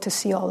impossible to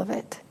see all of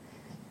it.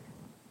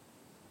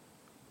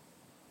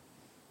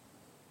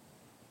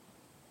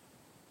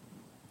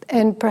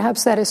 And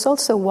perhaps that is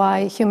also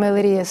why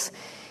humility is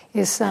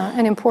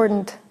an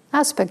important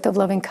aspect of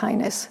loving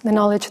kindness, the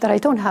knowledge that I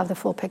don't have the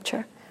full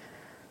picture.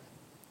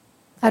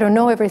 I don't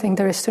know everything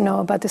there is to know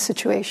about this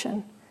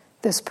situation,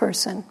 this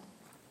person.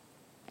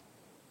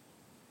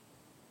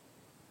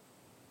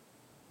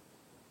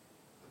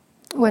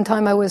 One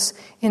time I was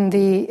in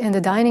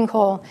the dining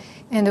hall,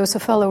 and there was a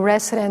fellow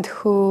resident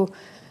who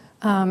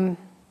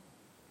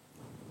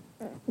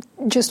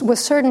just was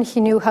certain he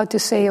knew how to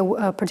say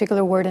a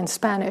particular word in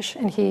Spanish,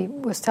 and he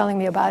was telling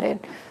me about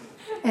it.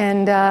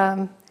 And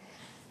I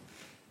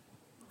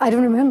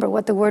don't remember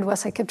what the word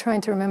was. I kept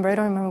trying to remember. I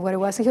don't remember what it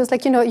was. And he was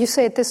like, you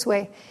say it this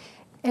way.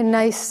 And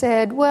I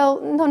said, well,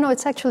 no,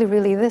 it's actually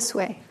really this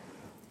way.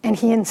 And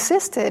he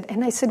insisted.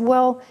 And I said,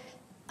 well,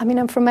 I mean,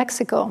 I'm from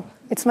Mexico.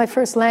 It's my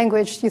first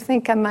language. You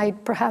think I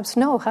might perhaps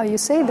know how you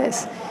say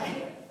this?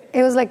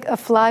 It was like a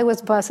fly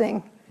was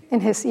buzzing in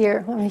his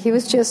ear. I mean, he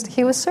was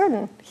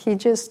certain. He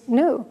just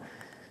knew.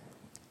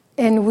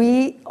 And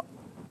we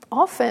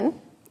often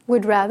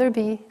would rather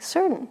be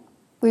certain.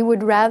 We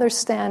would rather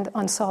stand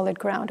on solid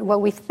ground,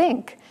 what we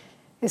think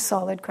is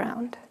solid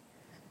ground.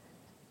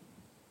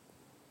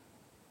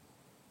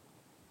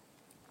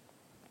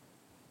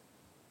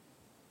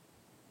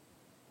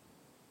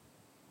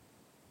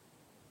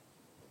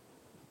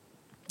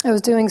 I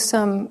was doing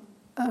some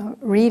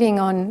reading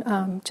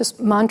on just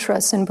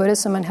mantras in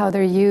Buddhism and how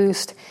they're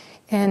used,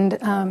 and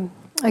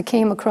I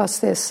came across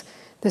this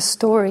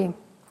story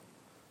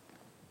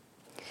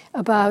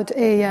about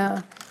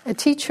a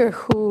teacher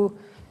who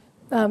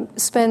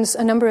spends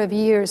a number of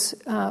years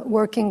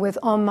working with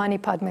Om Mani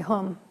Padme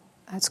Hum.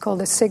 It's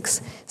called a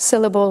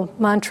 6-syllable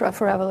mantra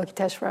for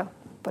Avalokiteshvara,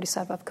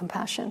 Bodhisattva of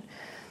compassion.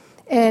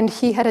 And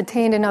he had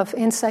attained enough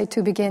insight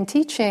to begin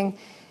teaching.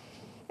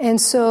 And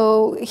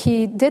so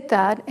he did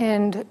that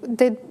and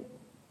did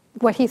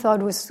what he thought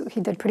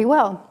he did pretty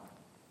well.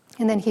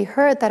 And then he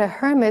heard that a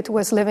hermit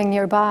was living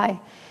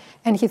nearby.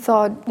 And he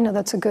thought,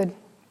 that's a good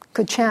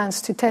chance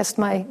to test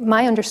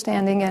my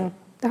understanding and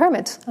the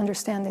hermit's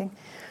understanding.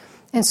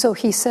 And so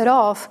he set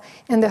off.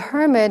 And the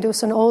hermit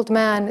was an old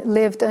man,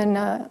 lived on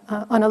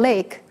a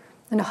lake,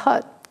 in a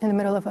hut in the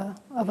middle of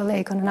a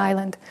lake on an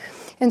island.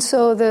 And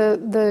so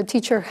the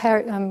teacher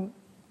hired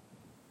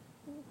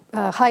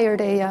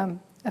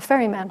a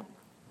ferryman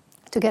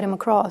to get him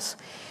across.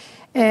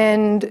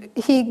 And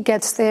he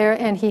gets there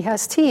and he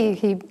has tea.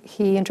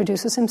 He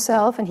introduces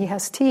himself and he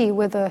has tea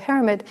with the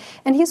hermit.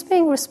 And he's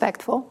being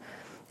respectful.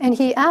 And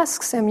he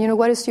asks him,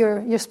 what is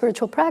your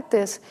spiritual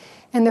practice?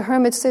 And the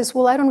hermit says,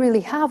 well, I don't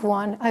really have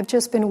one. I've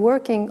just been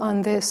working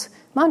on this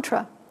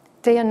mantra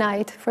day and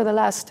night for the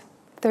last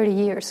 30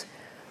 years.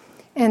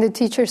 And the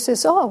teacher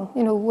says,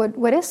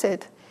 what is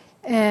it?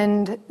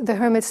 And the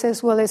hermit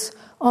says, well, it's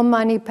Om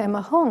Mani Padme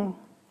Hum.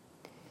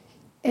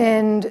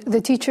 And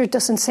the teacher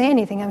doesn't say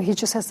anything. I mean, he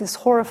just has this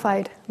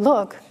horrified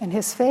look in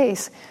his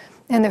face.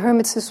 And the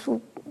hermit says,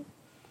 well,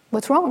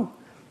 what's wrong?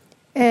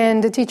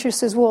 And the teacher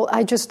says, well,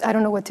 I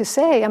don't know what to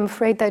say. I'm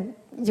afraid that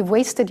you've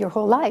wasted your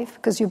whole life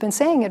because you've been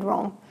saying it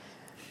wrong.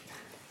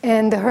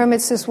 And the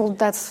hermit says, well,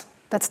 that's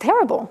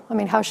terrible. I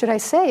mean, how should I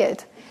say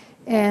it?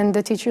 And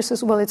the teacher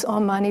says, well, it's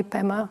Om Mani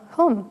Padme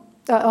Hum.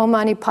 Om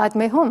Mani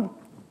Padme Hum.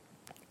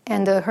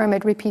 And the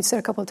hermit repeats it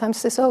a couple of times,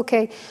 says,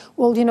 okay,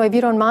 well, if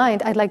you don't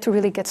mind, I'd like to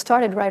really get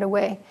started right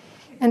away.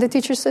 And the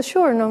teacher says,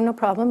 sure, no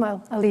problem,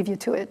 I'll leave you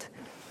to it.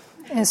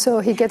 And so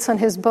he gets on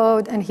his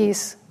boat and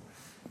he's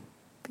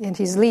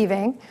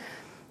leaving.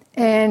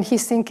 And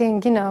he's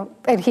thinking, and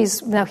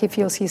now he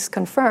feels he's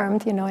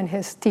confirmed, in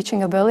his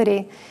teaching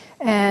ability.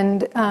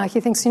 And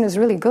he thinks, it's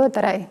really good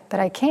that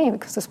I came,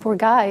 because this poor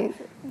guy,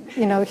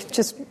 he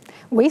just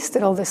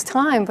wasted all this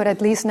time, but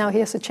at least now he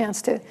has a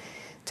chance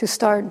to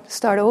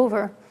start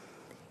over.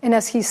 And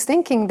as he's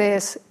thinking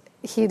this,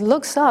 he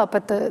looks up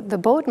at the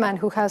boatman,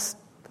 who has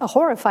a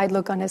horrified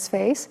look on his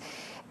face,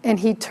 and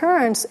he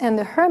turns, and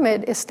the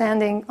hermit is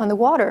standing on the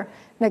water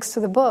next to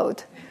the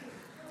boat.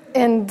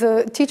 And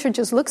the teacher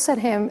just looks at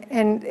him,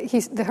 and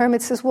the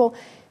hermit says, well,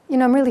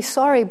 I'm really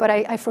sorry, but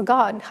I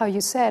forgot how you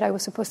said I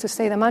was supposed to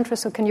say the mantra,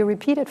 so can you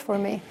repeat it for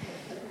me?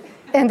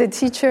 And the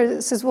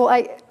teacher says, well,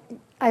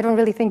 I don't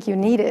really think you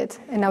need it.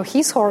 And now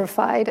he's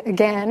horrified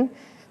again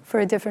for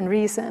a different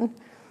reason.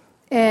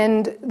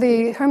 And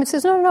the hermit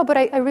says, no, but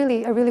I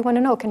really want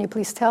to know. Can you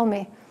please tell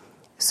me?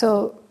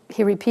 So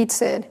he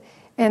repeats it.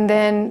 And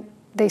then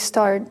they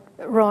start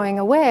rowing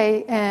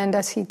away. And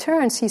as he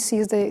turns, he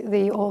sees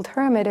the old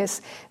hermit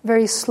is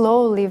very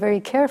slowly,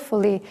 very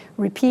carefully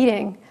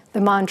repeating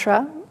the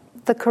mantra,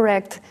 the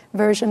correct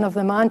version of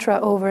the mantra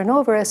over and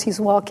over as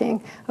he's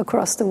walking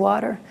across the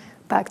water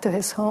back to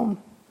his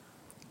home.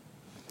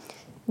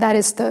 That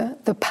is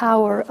the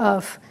power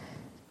of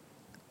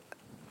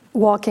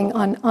walking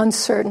on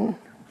uncertain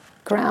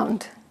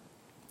ground,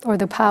 or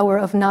the power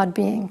of not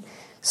being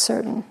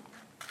certain.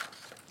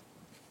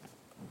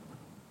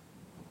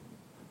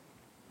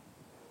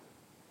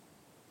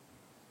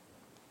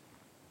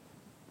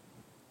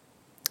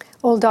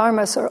 All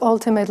dharmas are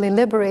ultimately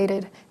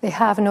liberated. They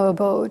have no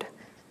abode,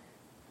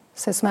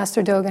 says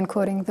Master Dogen,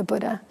 quoting the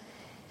Buddha.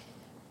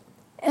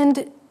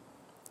 And,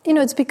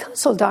 it's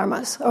because all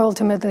dharmas are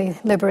ultimately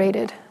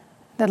liberated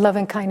that love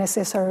and kindness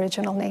is our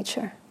original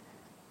nature.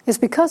 It's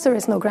because there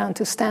is no ground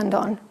to stand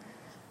on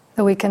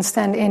that we can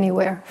stand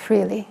anywhere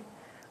freely.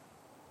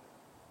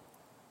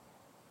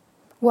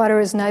 Water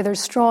is neither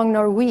strong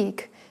nor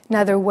weak,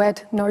 neither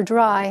wet nor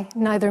dry,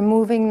 neither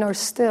moving nor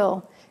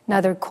still,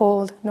 neither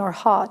cold nor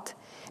hot,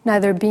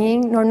 neither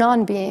being nor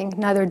non-being,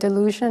 neither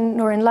delusion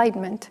nor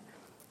enlightenment.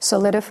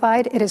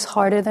 Solidified, it is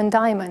harder than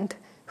diamond.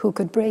 Who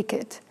could break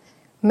it?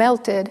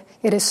 Melted,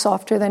 it is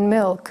softer than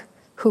milk.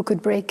 Who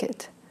could break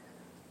it?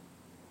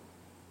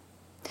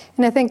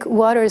 And I think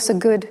water is a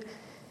good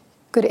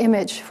good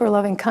image for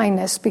loving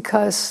kindness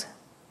because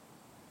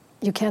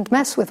you can't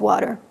mess with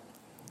water.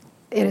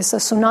 It is a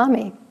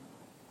tsunami.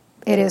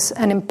 It is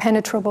an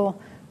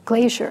impenetrable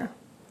glacier.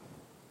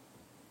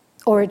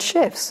 Or it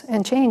shifts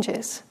and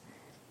changes.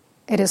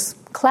 It is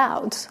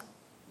clouds.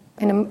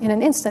 In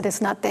an instant,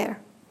 it's not there.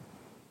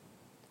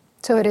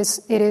 So it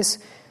is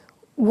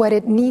what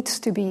it needs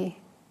to be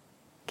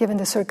given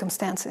the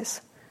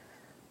circumstances.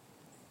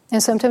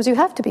 And sometimes you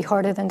have to be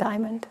harder than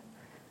diamond.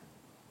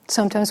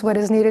 Sometimes what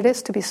is needed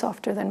is to be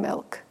softer than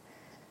milk.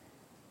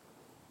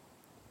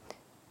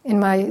 In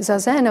my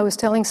Zazen, I was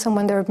telling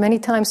someone there are many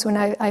times when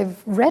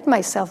I've read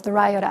myself the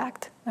Riot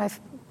Act. I've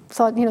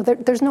thought,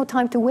 there's no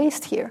time to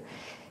waste here.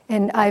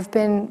 And I've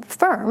been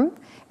firm,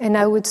 and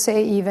I would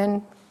say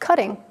even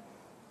cutting.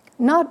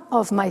 Not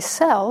of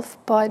myself,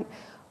 but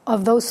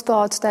of those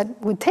thoughts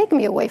that would take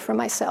me away from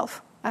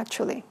myself,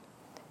 actually.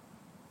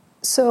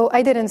 So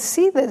I didn't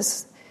see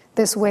this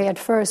way at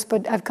first,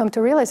 but I've come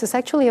to realize it's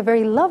actually a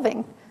very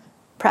loving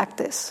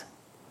practice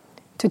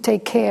to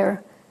take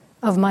care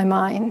of my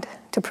mind,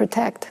 to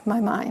protect my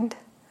mind.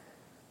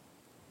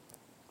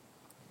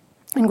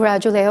 And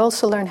gradually I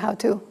also learned how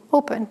to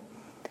open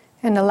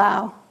and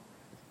allow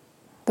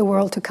the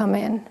world to come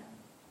in.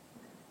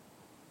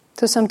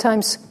 So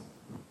sometimes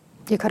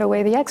you cut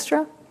away the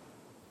extra.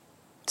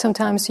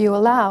 Sometimes you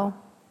allow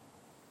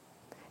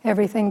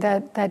everything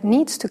that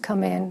needs to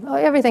come in, or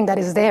everything that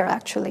is there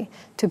actually,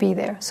 to be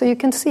there. So you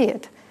can see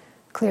it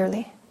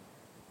clearly.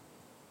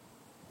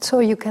 So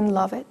you can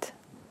love it.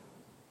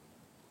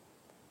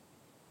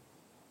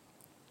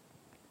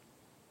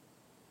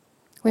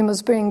 We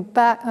must bring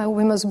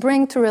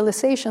to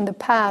realization the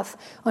path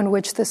on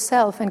which the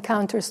self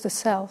encounters the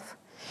self.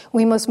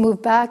 We must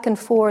move back and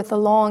forth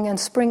along and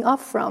spring up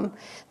from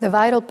the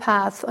vital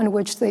path on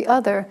which the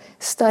other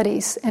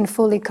studies and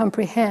fully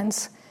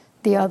comprehends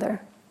the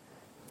other.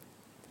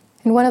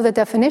 And one of the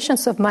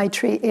definitions of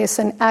Maitri is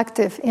an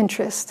active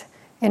interest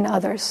in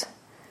others.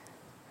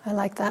 I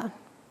like that.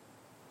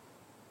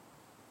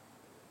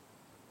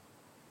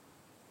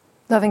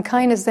 Loving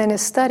kindness then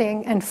is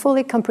studying and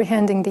fully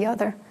comprehending the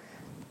other,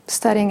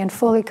 studying and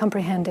fully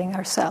comprehending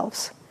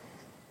ourselves,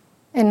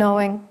 and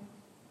knowing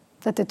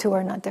that the two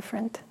are not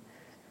different.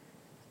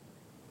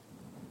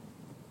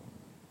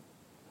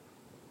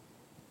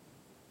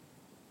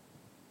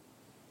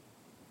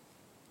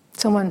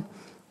 Someone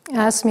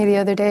asked me the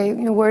other day,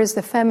 where is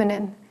the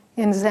feminine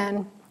in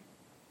Zen?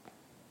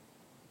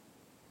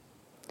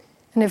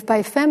 And if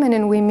by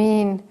feminine we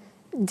mean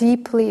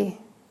deeply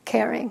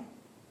caring,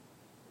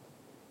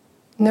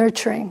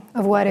 nurturing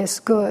of what is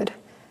good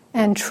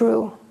and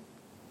true,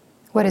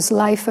 what is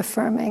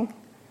life-affirming,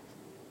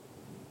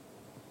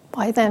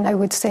 why then I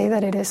would say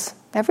that it is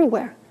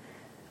everywhere.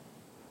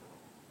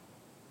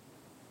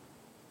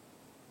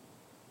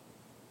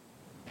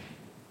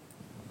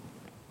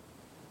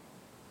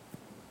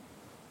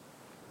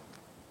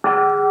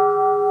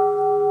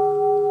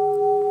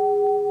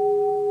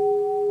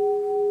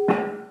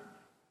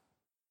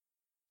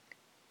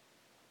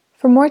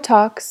 For more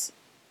talks,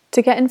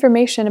 to get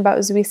information about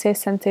Zuisei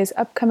Sensei's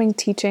upcoming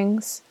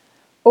teachings,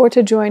 or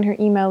to join her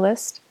email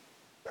list,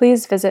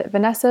 please visit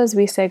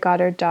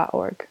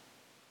vanessazuiseigoddard.org.